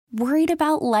Worried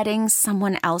about letting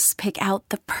someone else pick out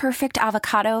the perfect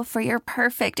avocado for your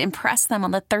perfect impress them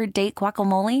on the third date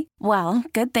guacamole? Well,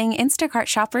 good thing Instacart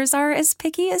shoppers are as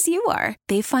picky as you are.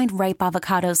 They find ripe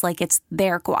avocados like it's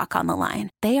their guac on the line.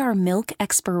 They are milk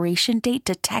expiration date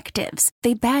detectives.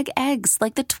 They bag eggs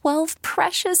like the 12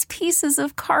 precious pieces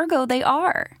of cargo they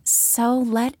are. So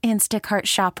let Instacart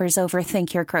shoppers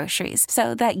overthink your groceries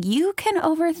so that you can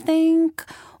overthink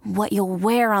what you'll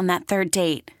wear on that third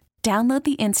date. Download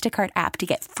the Instacart app to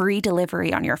get free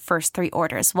delivery on your first 3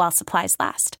 orders while supplies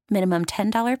last. Minimum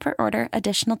 $10 per order.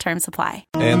 Additional terms apply.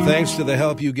 And thanks to the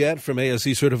help you get from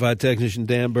ASE certified technician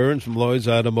Dan Burns from Lloyd's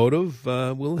Automotive,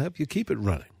 we'll help you keep it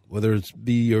running. Whether it's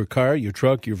be your car, your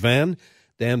truck, your van,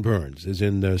 Dan Burns is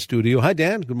in the studio. Hi,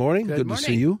 Dan. Good morning. Good morning. to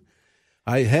see you.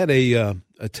 I had a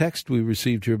text we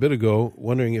received here a bit ago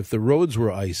wondering if the roads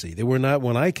were icy. They were not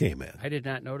when I came in. I did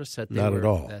not notice that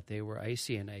they were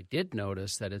icy, and I did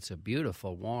notice that it's a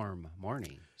beautiful, warm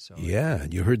morning. So yeah,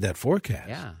 and you heard that forecast.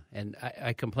 Yeah, and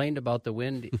I complained about the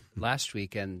wind last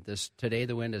week, and today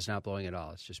the wind is not blowing at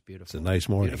all. It's just beautiful. It's a nice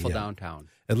morning. Beautiful downtown.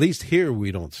 At least here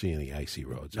we don't see any icy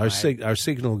roads. No, our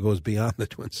signal goes beyond the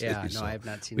Twin Cities. Yeah, no, so I have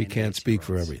not seen we any can't icy speak roads.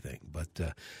 for everything.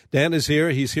 But Dan is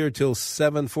here. He's here till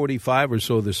 7:45 or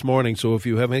so this morning. So if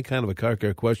you have any kind of a car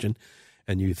care question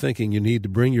and you're thinking you need to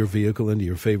bring your vehicle into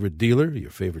your favorite dealer,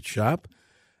 your favorite shop,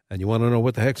 and you want to know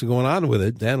what the heck's going on with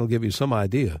it, Dan will give you some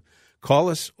idea. Call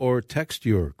us or text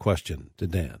your question to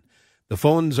Dan. The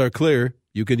phones are clear.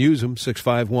 You can use them,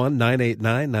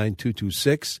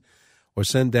 651-989-9226, or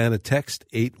send Dan a text,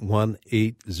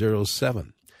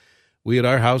 81807. We at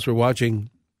our house were watching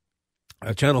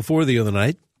Channel 4 the other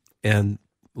night, and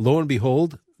lo and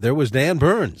behold, there was Dan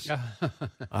Burns.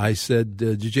 I said,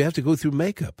 did you have to go through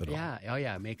makeup at all? Yeah, oh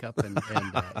yeah, makeup and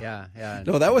yeah.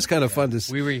 No, that was kind of fun to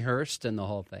see. We rehearsed and the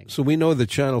whole thing. So we know that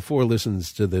Channel 4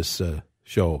 listens to this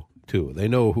show, too. They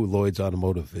know who Lloyd's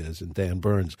Automotive is and Dan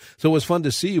Burns. So it was fun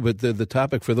to see you, but the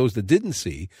topic, for those that didn't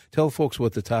see, tell folks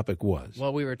what the topic was.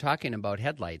 Well, we were talking about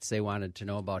headlights. They wanted to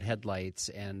know about headlights,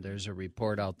 and there's a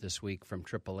report out this week from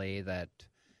AAA that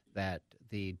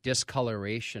the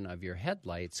discoloration of your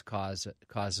headlights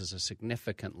causes a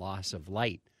significant loss of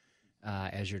light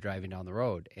as you're driving down the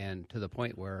road, and to the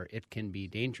point where it can be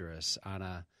dangerous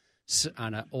on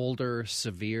an older,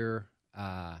 severely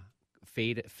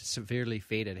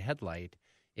faded headlight.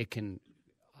 It can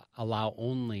allow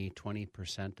only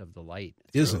 20% of the light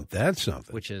through, Isn't that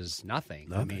something? which is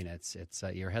nothing. I mean, it's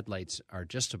your headlights are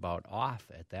just about off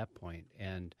at that point,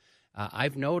 and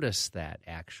I've noticed that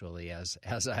actually as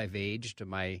I've aged.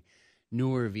 My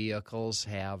newer vehicles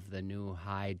have the new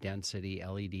high-density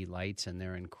LED lights, and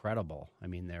they're incredible. I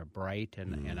mean, they're bright,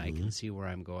 and I can see where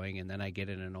I'm going. And then I get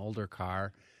in an older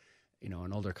car,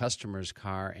 an older customer's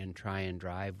car, and try and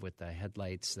drive with the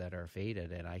headlights that are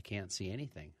faded, and I can't see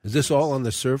anything. Is this all on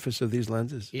the surface of these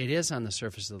lenses? It is on the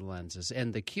surface of the lenses,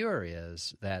 and the cure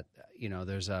is that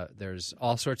there's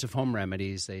all sorts of home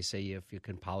remedies. They say if you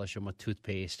can polish them with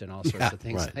toothpaste and all sorts of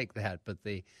things like that. But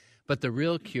the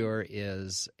real cure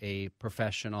is a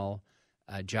professional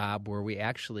job where we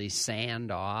actually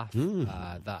sand off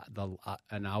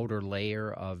an outer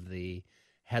layer of the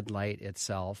headlight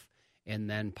itself, and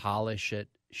then polish it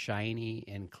shiny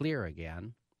and clear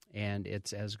again, and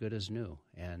it's as good as new.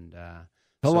 And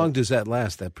How long does that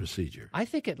last, that procedure? I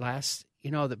think it lasts.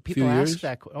 That people ask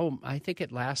that. Oh, I think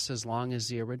it lasts as long as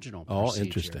the original procedure. Oh,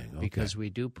 interesting. Okay. Because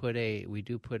we do put a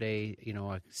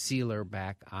a sealer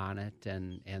back on it,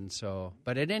 and so.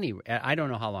 But at any, I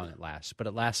don't know how long it lasts, but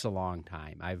it lasts a long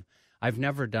time. I've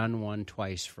never done one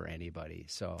twice for anybody.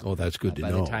 So that's good to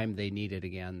know. By the time they need it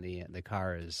again, the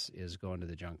car is going to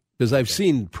the junk. Because I've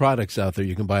seen products out there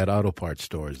you can buy at auto parts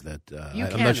stores that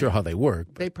I'm not sure how they work.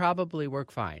 But they probably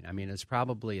work fine. I mean, it's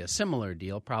probably a similar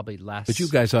deal, probably less. But you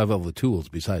guys have all the tools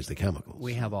besides the chemicals.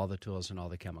 We have all the tools and all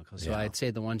the chemicals. So I'd say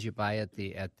the ones you buy at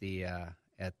the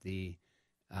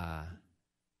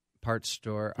parts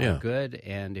store are good,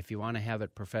 and if you want to have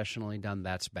it professionally done,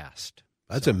 that's best.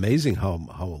 That's amazing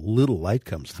how little light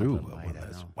comes through.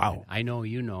 Wow! I know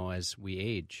as we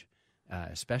age,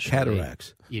 especially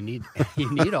cataracts. You need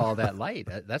all that light.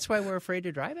 That's why we're afraid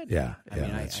to drive it. Yeah,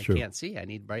 I true. can't see. I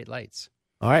need bright lights.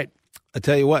 All right, I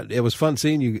tell you what, it was fun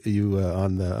seeing you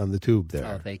on the tube there.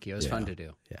 Oh, thank you. It was fun to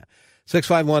do. Yeah.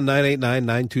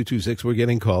 651-989-9226. We're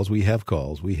getting calls. We have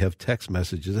calls. We have text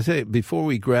messages. I say before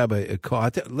we grab a call,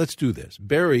 let's do this.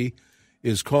 Barry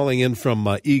is calling in from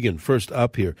Eagan, first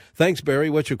up here. Thanks, Barry.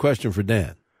 What's your question for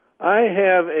Dan? I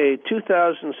have a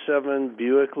 2007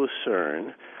 Buick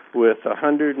Lucerne with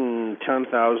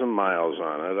 110,000 miles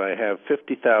on it. I have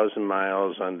 50,000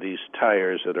 miles on these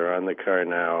tires that are on the car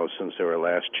now since they were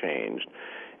last changed.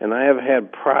 and I have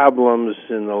had problems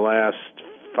in the last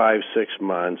 5-6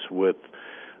 months with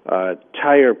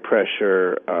tire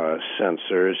pressure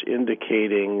sensors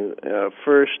indicating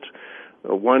first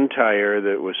one tire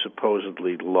that was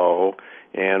supposedly low,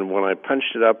 and when I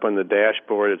punched it up on the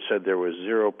dashboard, it said there was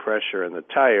 0 pressure in the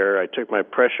tire. I took my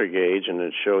pressure gauge, and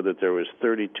it showed that there was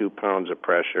 32 pounds of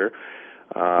pressure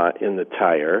in the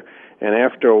tire. And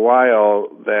after a while,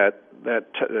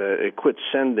 it quit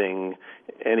sending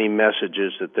any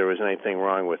messages that there was anything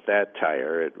wrong with that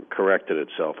tire. It corrected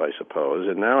itself, I suppose.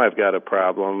 And now I've got a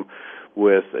problem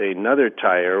with another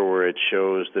tire where it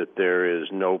shows that there is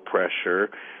no pressure,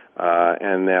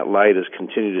 and that light has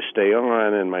continued to stay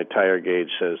on, and my tire gauge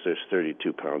says there's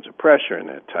 32 pounds of pressure in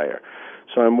that tire.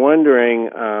 So I'm wondering,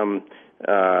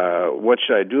 what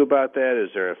should I do about that? Is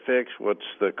there a fix? What's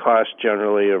the cost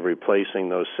generally of replacing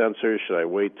those sensors? Should I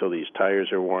wait till these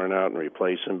tires are worn out and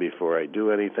replace them before I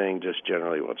do anything? Just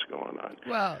generally what's going on.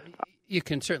 Well, you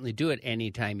can certainly do it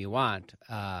any time you want.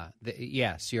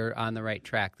 Yes, you're on the right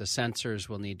track. The sensors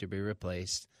will need to be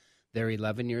replaced. They're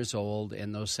 11 years old,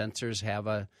 and those sensors have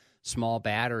a small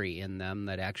battery in them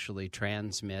that actually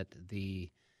transmit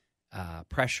the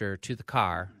pressure to the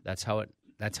car. That's how it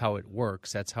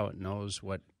works. That's how it knows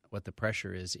what the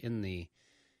pressure is in the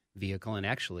vehicle. And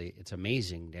actually, it's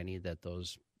amazing, Denny, that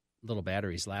those little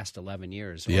batteries last 11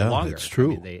 years or longer. Yeah, it's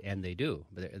true. I mean, they do.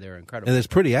 They're incredible. And it's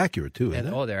pretty accurate, too, isn't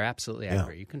it? Oh, they're absolutely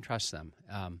accurate. You can trust them.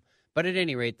 But at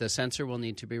any rate, the sensor will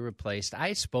need to be replaced.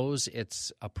 I suppose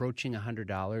it's approaching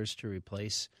 $100 to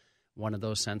replace one of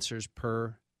those sensors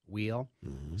per wheel.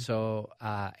 Mm-hmm. So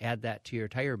add that to your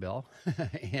tire bill,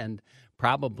 and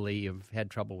probably you've had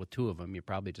trouble with 2 of them. You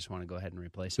probably just want to go ahead and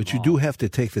replace them. But you do have to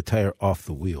take the tire off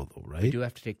the wheel, though, right? You do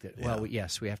have to take the well,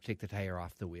 yes, we have to take the tire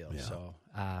off the wheel. Yeah. So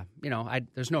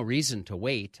there's no reason to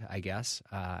wait, I guess.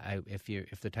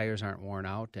 If the tires aren't worn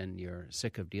out and you're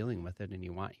sick of dealing with it and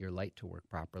you want your light to work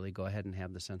properly, go ahead and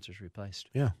have the sensors replaced.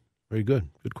 Yeah, very good.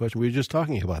 Good question. We were just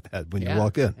talking about that when you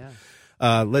walked in.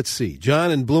 Yeah. Let's see. John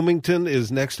in Bloomington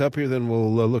is next up here. Then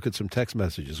we'll look at some text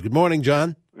messages. Good morning,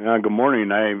 John. Yeah, good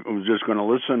morning. I was just going to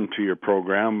listen to your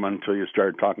program until you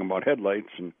started talking about headlights,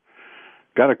 and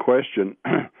got a question.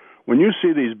 When you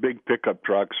see these big pickup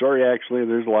trucks, or actually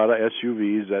there's a lot of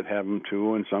SUVs that have them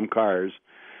too, and some cars,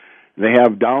 they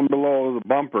have down below the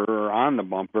bumper or on the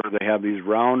bumper, they have these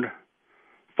round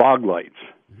fog lights.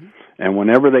 Mm-hmm. And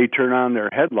whenever they turn on their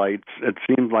headlights, it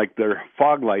seems like their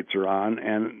fog lights are on,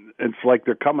 and it's like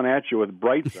they're coming at you with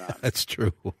brights on. That's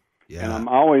true. Yeah. And I'm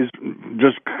always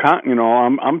just,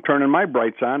 I'm turning my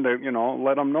brights on to,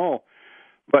 let them know.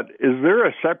 But is there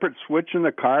a separate switch in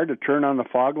the car to turn on the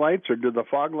fog lights, or do the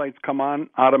fog lights come on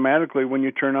automatically when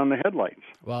you turn on the headlights?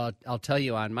 Well, I'll tell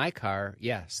you, on my car,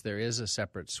 yes, there is a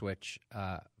separate switch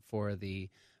for the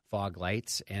fog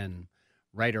lights, and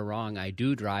right or wrong, I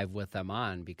do drive with them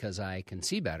on because I can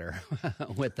see better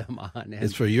with them on. And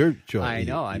it's for your choice. I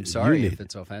know. I'm sorry if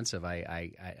it's offensive.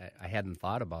 I hadn't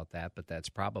thought about that, but that's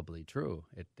probably true.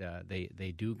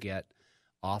 They do get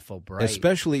awful bright.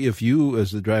 Especially if you,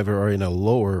 as the driver, are in a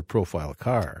lower profile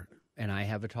car. And I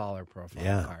have a taller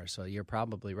profile car, so you're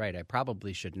probably right. I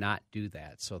probably should not do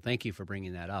that. So thank you for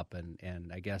bringing that up.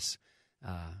 And I guess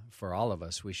for all of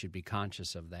us, we should be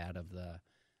conscious of that, of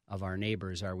our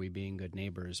neighbors. Are we being good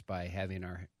neighbors by having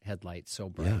our headlights so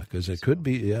bright? Yeah, because it could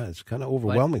be, it's kind of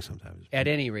overwhelming sometimes. At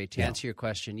any rate, to answer your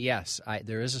question, yes,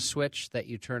 there is a switch that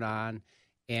you turn on,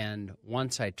 and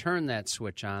once I turn that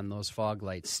switch on, those fog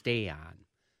lights stay on.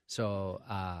 So,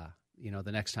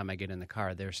 the next time I get in the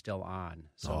car, they're still on.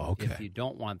 So if you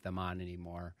don't want them on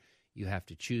anymore, you have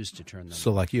to choose to turn them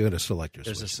on. You got to select your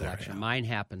switch. There's a selection. Mine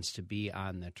happens to be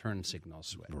on the turn signal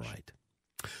switch. Right.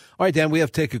 All right, Dan, we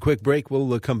have to take a quick break.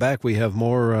 We'll come back. We have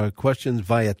more questions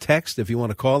via text. If you want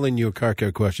to call in your car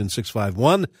care question,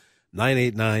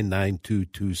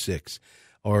 651-989-9226.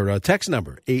 Or text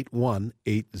number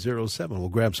 81807. We'll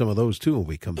grab some of those, too, when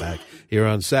we come back here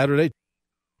on Saturday.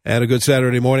 And a good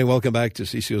Saturday morning. Welcome back to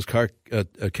CCO's Car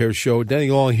Care Show. Denny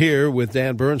Long here with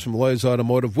Dan Burns from Lloyd's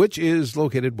Automotive, which is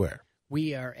located where?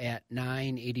 We are at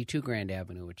 982 Grand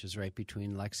Avenue, which is right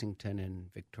between Lexington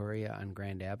and Victoria on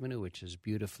Grand Avenue, which is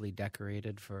beautifully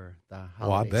decorated for the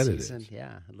holiday season. It is.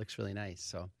 Yeah, it looks really nice.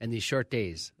 So, and these short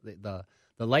days, the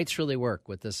lights really work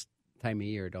with this time of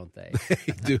year, don't they?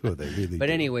 They do. They really do. But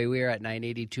anyway, we are at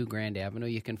 982 Grand Avenue.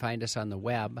 You can find us on the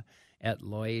web at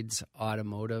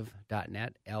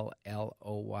lloydsautomotive.net,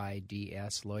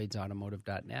 LLOYDS,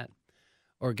 lloydsautomotive.net.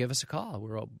 Or give us a call.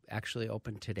 We're actually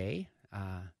open today,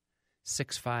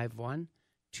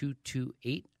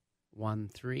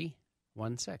 651-228-1316.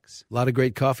 A lot of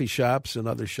great coffee shops and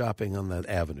other shopping on that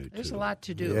avenue, too. There's a lot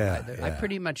to do. Yeah, I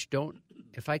pretty much don't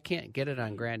if I can't get it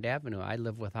on Grand Avenue, I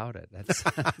live without it. That's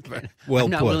well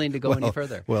I'm not put. willing to go any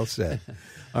further. Well said.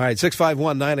 All right,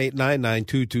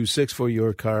 651-989-9226 for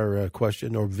your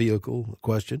question or vehicle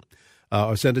question.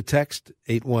 Or send a text,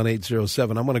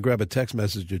 81807. I'm going to grab a text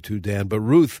message or two, Dan. But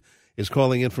Ruth is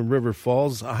calling in from River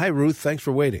Falls. Hi, Ruth. Thanks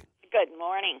for waiting. Good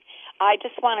morning. I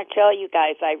just want to tell you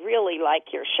guys I really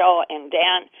like your show. And,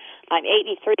 Dan, I'm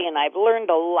 83, and I've learned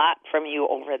a lot from you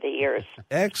over the years.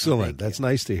 Excellent. That's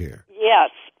nice to hear.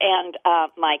 Yes, and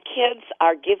my kids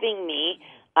are giving me,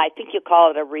 I think you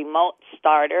call it a remote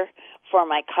starter for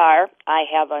my car. I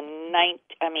have a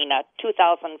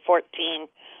 2014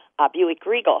 Buick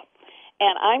Regal.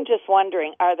 And I'm just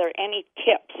wondering, are there any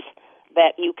tips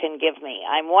that you can give me?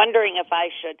 I'm wondering if I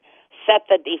should set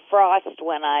the defrost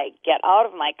when I get out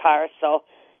of my car so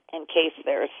in case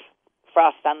there's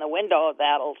frost on the window,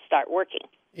 that'll start working.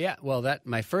 Yeah, well,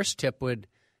 my first tip would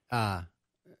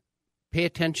pay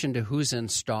attention to who's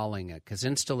installing it, because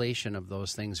installation of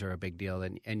those things are a big deal,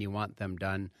 and you want them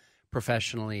done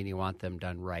professionally and you want them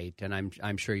done right. And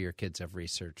I'm sure your kids have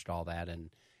researched all that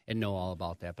and know all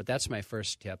about that. But that's my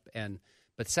first tip.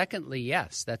 But secondly,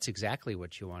 yes, that's exactly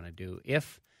what you want to do.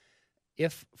 If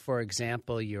for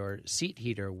example, your seat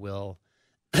heater will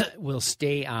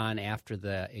stay on after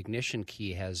the ignition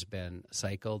key has been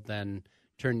cycled, then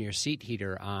turn your seat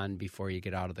heater on before you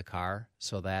get out of the car,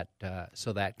 so that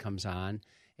comes on,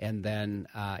 and then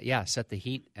set the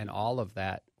heat and all of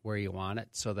that where you want it,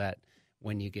 so that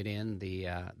when you get in,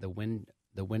 the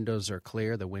windows are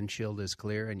clear, the windshield is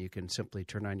clear, and you can simply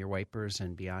turn on your wipers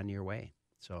and be on your way.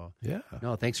 So,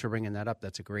 no, thanks for bringing that up.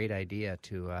 That's a great idea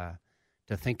to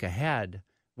think ahead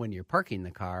when you're parking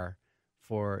the car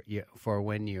for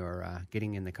when you're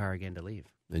getting in the car again to leave.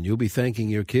 And you'll be thanking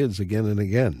your kids again and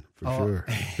again, for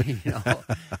sure.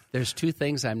 There's two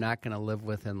things I'm not going to live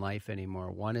with in life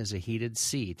anymore. One is a heated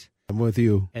seat. I'm with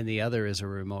you. And the other is a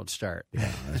remote start.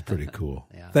 Yeah, that's pretty cool.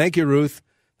 Yeah. Thank you, Ruth.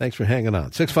 Thanks for hanging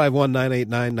on.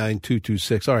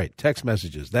 651-989-9226. All right, text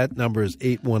messages. That number is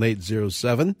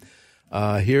 81807.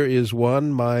 Here is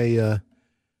one.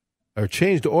 Or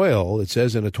changed oil, it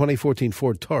says, in a 2014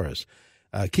 Ford Taurus.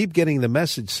 Keep getting the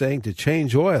message saying to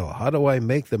change oil. How do I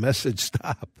make the message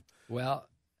stop? Well,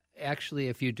 actually,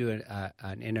 if you do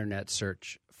an internet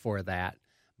search for that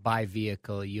by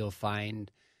vehicle, you'll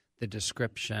find the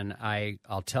description.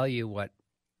 I'll tell you what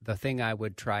the thing I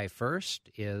would try first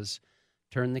is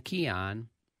turn the key on,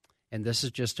 and this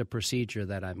is just a procedure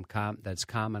that that's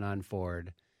common on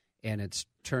Ford, and it's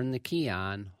turn the key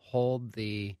on, hold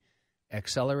the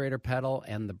accelerator pedal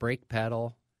and the brake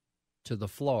pedal to the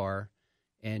floor,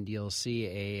 and you'll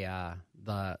see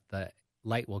the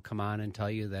light will come on and tell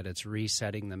you that it's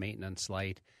resetting the maintenance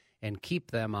light, and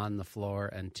keep them on the floor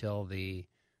until the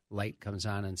light comes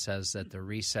on and says that the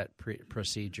reset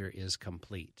procedure is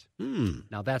complete.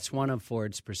 Now, that's one of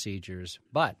Ford's procedures,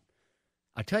 but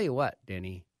I'll tell you what,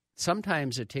 Denny,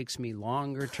 sometimes it takes me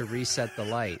longer to reset the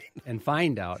light and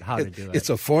find out how to do it. It's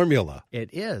a formula.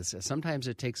 It is. Sometimes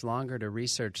it takes longer to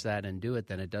research that and do it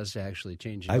than it does to actually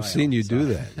change the I've oil. seen you do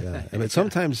that. Yeah. I mean,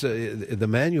 sometimes the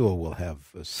manual will have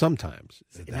sometimes.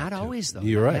 Not always, though.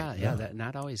 You're right. Yeah.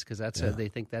 Not always, because they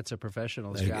think that's a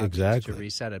professional's job exactly to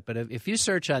reset it. But if you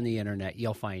search on the internet,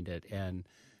 you'll find it. And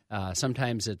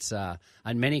sometimes it's on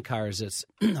many cars, it's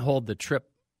hold the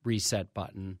trip reset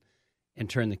button and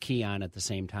turn the key on at the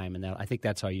same time, and I think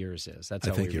that's how yours is. That's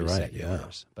how we reset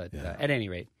yours. But at any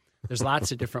rate, there's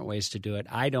lots of different ways to do it.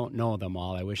 I don't know them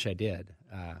all. I wish I did.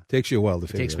 Takes you a while to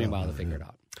figure it out. Takes me a while to figure it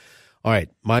out. All right.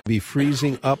 Might be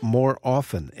freezing up more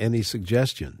often. Any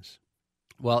suggestions?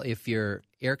 Well, if your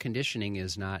air conditioning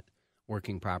is not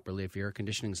working properly, if your air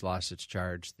conditioning's lost its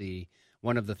charge,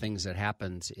 one of the things that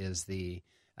happens is the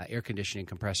air conditioning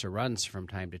compressor runs from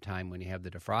time to time when you have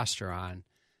the defroster on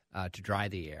to dry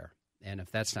the air. And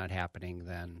if that's not happening,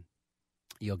 then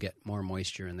you'll get more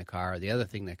moisture in the car. The other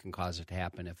thing that can cause it to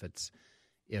happen,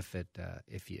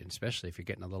 especially if you're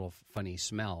getting a little funny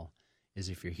smell, is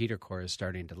if your heater core is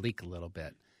starting to leak a little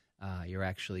bit. You're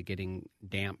actually getting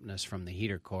dampness from the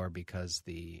heater core because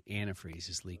the antifreeze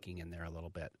is leaking in there a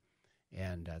little bit,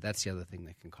 and that's the other thing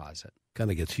that can cause it. Kind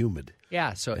of gets humid.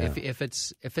 Yeah. So if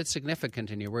it's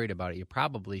significant and you're worried about it, you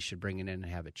probably should bring it in and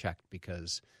have it checked,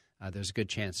 because there's a good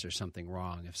chance there's something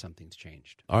wrong if something's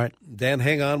changed. All right. Dan,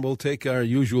 hang on. We'll take our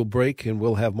usual break, and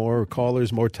we'll have more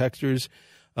callers, more texters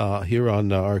here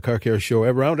on our Car Care Show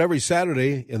around every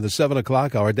Saturday in the 7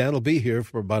 o'clock hour. Dan will be here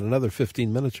for about another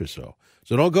 15 minutes or so.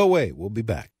 So don't go away. We'll be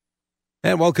back.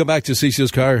 And welcome back to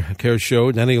Cecil's Car Care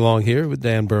Show. Denny Long here with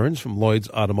Dan Burns from Lloyd's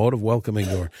Automotive, welcoming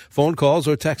your phone calls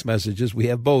or text messages. We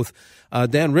have both.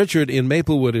 Dan, Richard in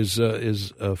Maplewood is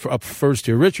up first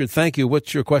here. Richard, thank you.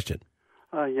 What's your question?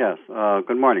 Yes.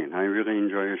 Good morning. I really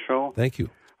enjoy your show. Thank you.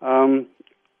 On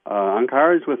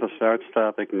cars with a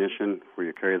start-stop ignition where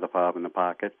you carry the fob in the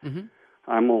pocket,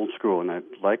 I'm old school, and I'd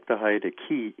like to hide a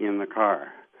key in the car.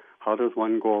 How does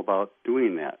one go about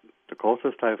doing that? The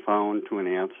closest I've found to an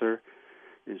answer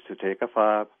is to take a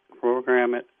fob,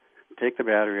 program it, take the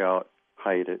battery out,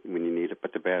 hide it when you need it,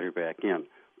 put the battery back in.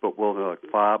 But will the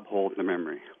fob hold the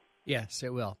memory? Yes,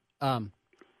 it will. And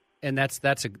that's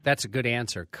a good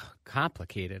answer.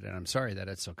 Complicated, and I'm sorry that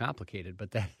it's so complicated, but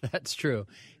that's true.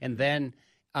 And then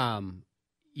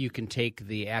you can take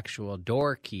the actual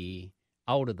door key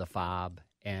out of the fob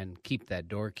and keep that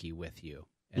door key with you,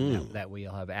 and that way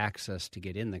you'll have access to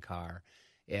get in the car.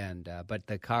 And but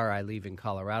the car I leave in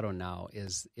Colorado now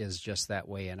is just that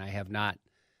way, and I have not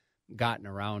gotten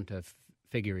around to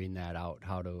figuring that out,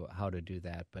 how to do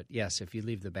that. But yes, if you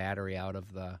leave the battery out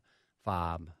of the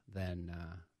fob, then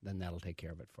that'll take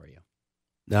care of it for you.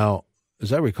 Now,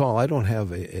 as I recall, I don't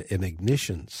have an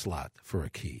ignition slot for a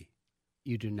key.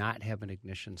 You do not have an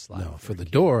ignition slot. No, for the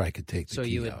door I could take the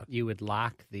key out. So you would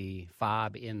lock the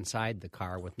fob inside the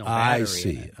car with no battery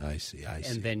in it. I see.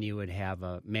 And then you would have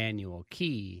a manual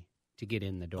key to get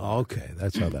in the door. Okay,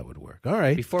 that's how that would work. All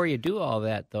right. Before you do all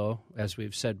that, though, as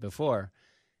we've said before,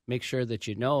 make sure that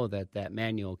you know that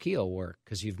manual key will work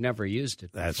because you've never used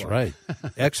it before. That's right.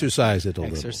 Exercise it a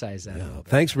little. Exercise that a little bit.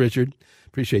 Thanks, Richard.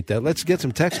 Appreciate that. Let's get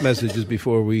some text messages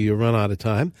before we run out of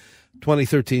time.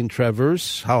 2013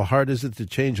 Traverse, how hard is it to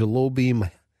change a low-beam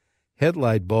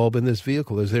headlight bulb in this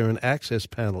vehicle? Is there an access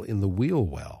panel in the wheel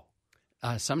well?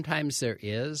 Sometimes there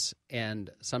is, and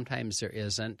sometimes there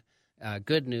isn't.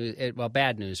 Good news,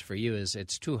 bad news for you is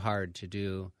it's too hard to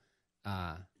do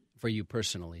for you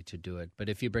personally to do it. But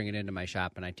if you bring it into my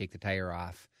shop and I take the tire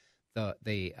off,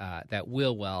 that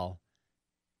wheel well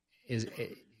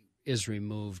is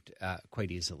removed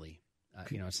quite easily.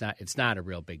 It's not a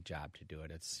real big job to do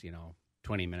it. It's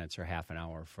 20 minutes or half an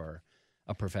hour for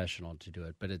a professional to do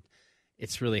it. But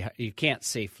it's really, you can't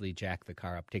safely jack the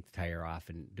car up, take the tire off,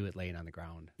 and do it laying on the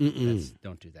ground.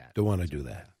 Don't do that. Don't want to do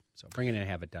that. So bring it in and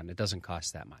have it done. It doesn't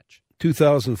cost that much.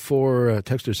 2004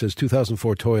 texter says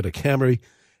 2004 Toyota Camry,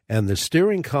 and the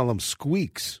steering column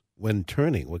squeaks when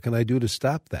turning. What can I do to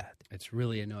stop that? It's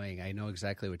really annoying. I know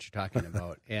exactly what you're talking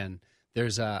about. And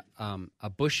there's a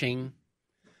bushing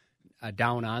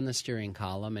down on the steering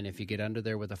column, and if you get under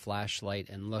there with a flashlight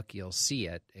and look, you'll see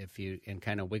it. If you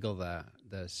kind of wiggle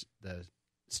the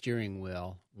steering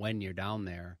wheel when you're down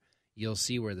there, you'll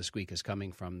see where the squeak is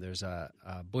coming from. There's a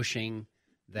bushing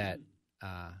that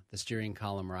the steering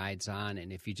column rides on,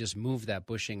 and if you just move that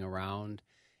bushing around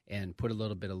and put a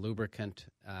little bit of lubricant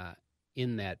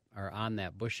in that or on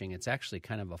that bushing, it's actually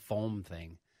kind of a foam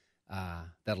thing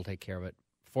that'll take care of it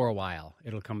for a while.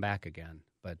 It'll come back again.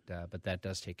 But that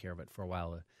does take care of it for a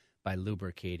while by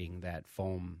lubricating that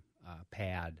foam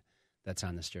pad that's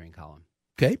on the steering column.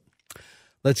 Okay.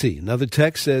 Let's see. Another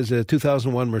text says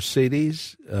 2001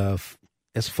 Mercedes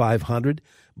S500,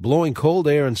 blowing cold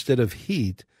air instead of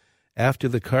heat. After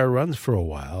the car runs for a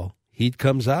while, heat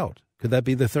comes out. Could that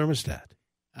be the thermostat?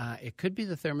 It could be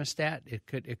the thermostat.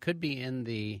 It could be in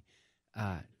the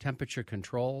temperature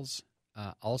controls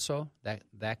also.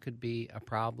 That could be a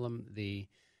problem. The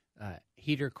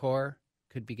heater core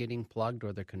could be getting plugged,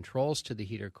 or the controls to the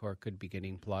heater core could be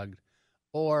getting plugged,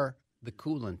 or the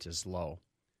coolant is low.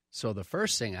 So the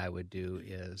first thing I would do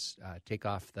is take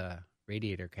off the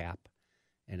radiator cap,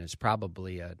 and it's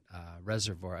probably a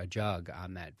reservoir, a jug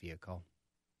on that vehicle.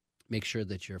 Make sure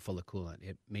that you're full of coolant.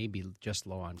 It may be just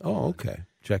low on coolant. Oh, okay.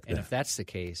 Check that. And if that's the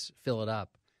case, fill it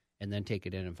up, and then take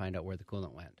it in and find out where the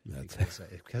coolant went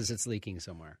because it's leaking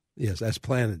somewhere. Yes, that's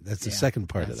planned. That's the second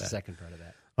part of that. That's the second part of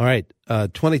that. All right.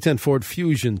 2010 Ford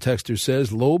Fusion texter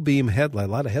says, low beam headlight.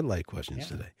 A lot of headlight questions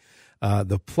today.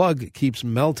 The plug keeps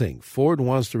melting. Ford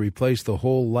wants to replace the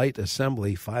whole light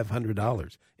assembly,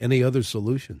 $500. Any other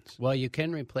solutions? Well, you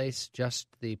can replace just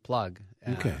the plug.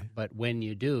 Okay. But when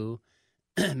you do,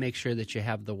 make sure that you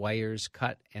have the wires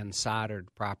cut and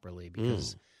soldered properly,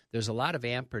 because there's a lot of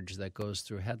amperage that goes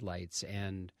through headlights,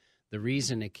 and the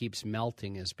reason it keeps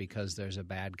melting is because there's a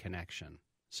bad connection.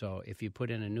 So if you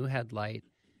put in a new headlight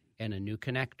and a new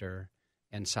connector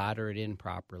and solder it in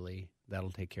properly,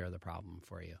 that'll take care of the problem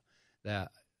for you.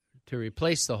 To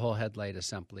replace the whole headlight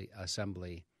assembly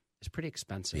is pretty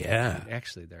expensive. Yeah.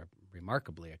 Actually, they're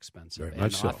remarkably expensive. Very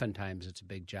much so. Oftentimes it's a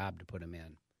big job to put them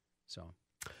in. So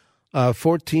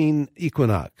 14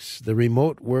 Equinox. The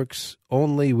remote works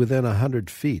only within 100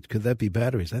 feet. Could that be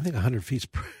batteries? I think 100 feet's...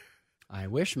 I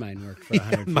wish mine worked for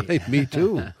 100 feet. Me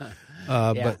too.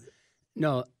 But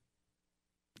no.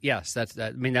 Yes, that's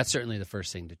certainly the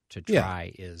first thing to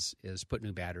try is put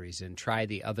new batteries in. Try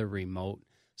the other remote.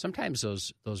 Sometimes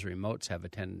those remotes have a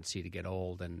tendency to get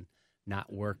old and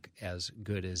not work as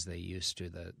good as they used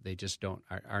to. They just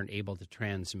aren't able to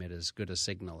transmit as good a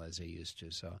signal as they used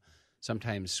to. So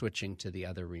sometimes switching to the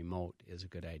other remote is a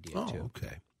good idea too.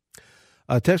 Okay.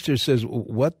 Texter says,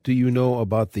 what do you know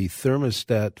about the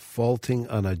thermostat faulting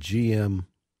on a GM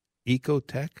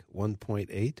Ecotech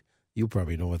 1.8? You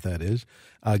probably know what that is.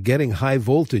 Getting high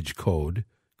voltage code.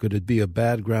 Could it be a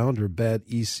bad ground or bad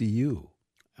ECU?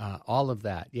 All of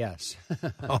that, yes.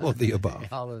 All of the above.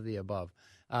 All of the above.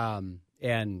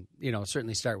 And,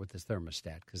 certainly start with this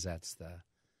thermostat because that's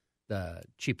the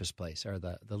cheapest place or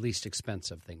the least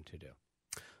expensive thing to do.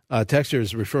 Texter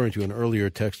is referring to an earlier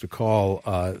text to call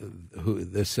who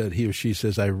that said he or she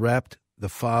says, I wrapped the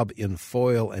fob in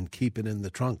foil and keep it in the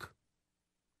trunk.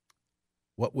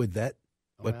 What would that?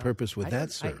 What purpose would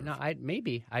that serve?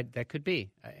 That could be,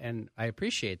 and I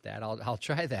appreciate that. I'll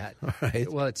try that. All right.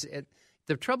 Well,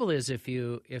 the trouble is if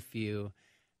you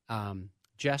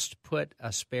just put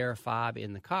a spare fob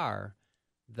in the car,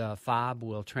 the fob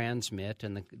will transmit,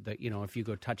 and if you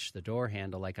go touch the door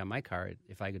handle, like on my car,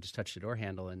 if I could just touch the door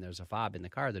handle and there's a fob in the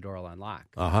car, the door will unlock.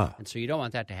 And so you don't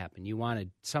want that to happen. You want to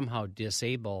somehow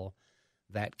disable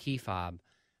that key fob.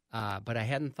 But I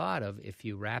hadn't thought of if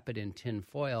you wrap it in tin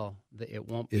foil, it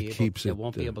won't be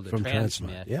able to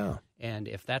transmit. Yeah. And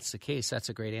if that's the case, that's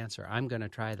a great answer. I'm going to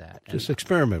try that. Just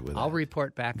experiment with it. I'll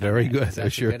report back. Very on good. That.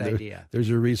 That's a good idea. There's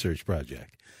your research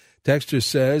project. Texter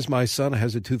says, my son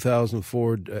has a 2000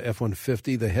 Ford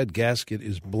F-150. The head gasket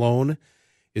is blown.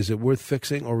 Is it worth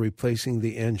fixing or replacing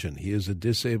the engine? He is a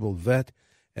disabled vet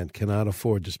and cannot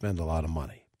afford to spend a lot of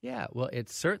money. Yeah, well,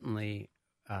 it's certainly,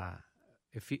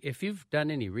 if you've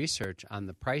done any research on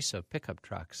the price of pickup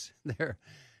trucks,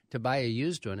 to buy a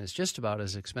used one is just about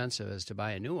as expensive as to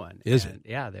buy a new one. Is it?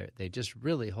 Yeah, they just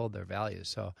really hold their value.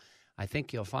 So I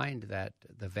think you'll find that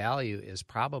the value is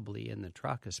probably in the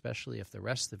truck, especially if the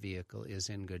rest of the vehicle is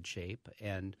in good shape.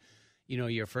 And,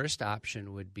 your first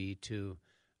option would be to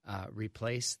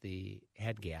replace the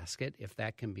head gasket if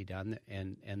that can be done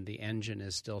and the engine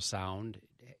is still sound.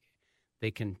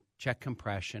 They can check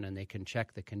compression and they can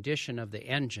check the condition of the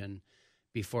engine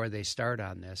before they start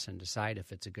on this and decide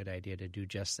if it's a good idea to do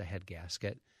just the head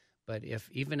gasket. But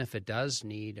even if it does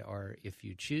need, or if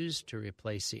you choose to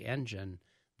replace the engine,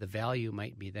 the value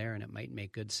might be there, and it might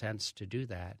make good sense to do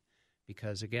that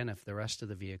because, again, if the rest of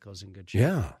the vehicle is in good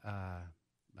shape,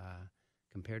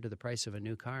 compared to the price of a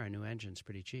new car, a new engine's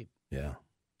pretty cheap. Yeah,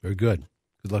 very good.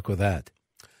 Good luck with that.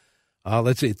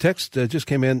 Let's see. Text just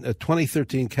came in,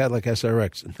 2013 Cadillac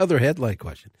SRX. Another headlight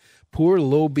question. Poor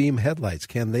low-beam headlights,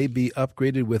 can they be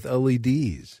upgraded with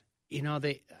LEDs?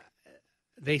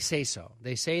 They say so.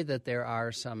 They say that there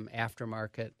are some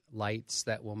aftermarket lights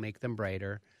that will make them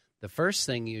brighter. The first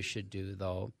thing you should do,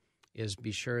 though, is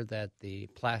be sure that the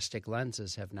plastic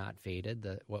lenses have not faded,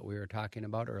 what we were talking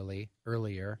about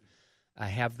earlier.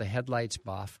 Have the headlights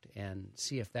buffed and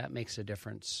see if that makes a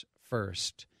difference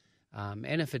first.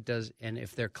 And if it does, and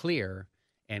if they're clear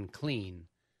and clean,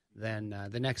 then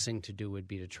the next thing to do would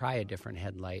be to try a different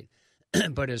headlight.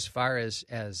 But as far as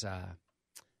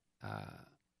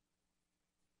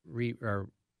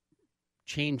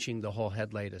changing the whole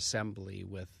headlight assembly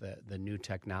with the new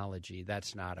technology,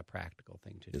 that's not a practical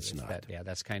thing to do. It's not.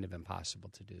 That's kind of impossible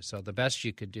to do. So the best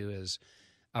you could do is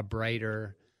a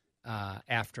brighter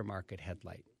aftermarket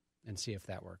headlight and see if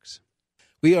that works.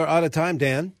 We are out of time,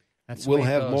 Dan. We'll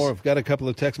have more. I've got a couple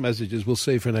of text messages we'll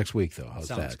save for next week, though. How's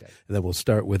Sounds that? Good. And then we'll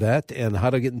start with that. And how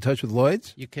to get in touch with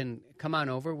Lloyd's? You can come on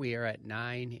over. We are at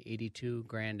 982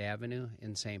 Grand Avenue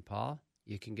in St. Paul.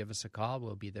 You can give us a call.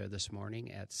 We'll be there this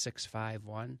morning at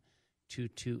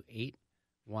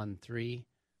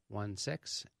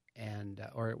 651-228-1316.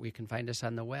 Or we can find us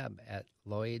on the web at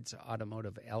Lloyd's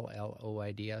Automotive,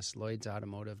 LLOIDS,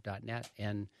 LloydsAutomotive.net.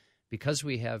 And because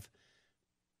we have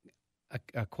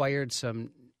acquired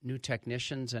some new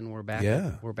technicians and we're back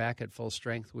at full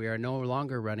strength, we are no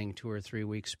longer running 2 or 3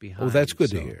 weeks behind. Oh, that's good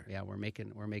to hear. Yeah, we're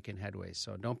making headway.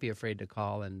 So don't be afraid to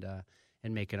call and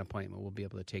make an appointment. We'll be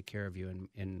able to take care of you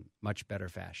in much better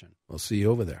fashion. We'll see you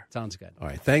over there. Sounds good. All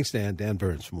right. Thanks, Dan. Dan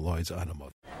Burns from Lloyd's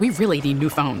Automotive. We really need new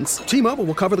phones. T-Mobile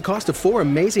will cover the cost of 4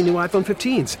 amazing new iPhone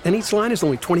 15s, and each line is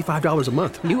only $25 a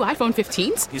month. New iPhone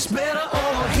 15s? It's better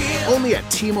over here. Only at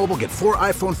T-Mobile, get 4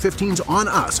 iPhone 15s on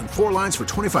us and 4 lines for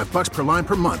 $25 per line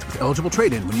per month with eligible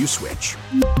trade-in when you switch.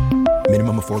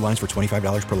 Minimum of 4 lines for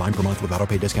 $25 per line per month with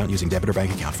autopay discount using debit or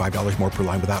bank account. $5 more per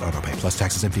line without autopay, plus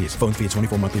taxes and fees. Phone fee at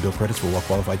 24 monthly bill credits for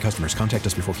well-qualified customers. Contact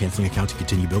us before canceling account to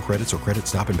continue bill credits or credit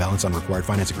stop and balance on required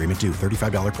finance agreement due.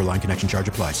 $35 per line connection charge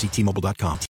applies. See T-Mobile.com.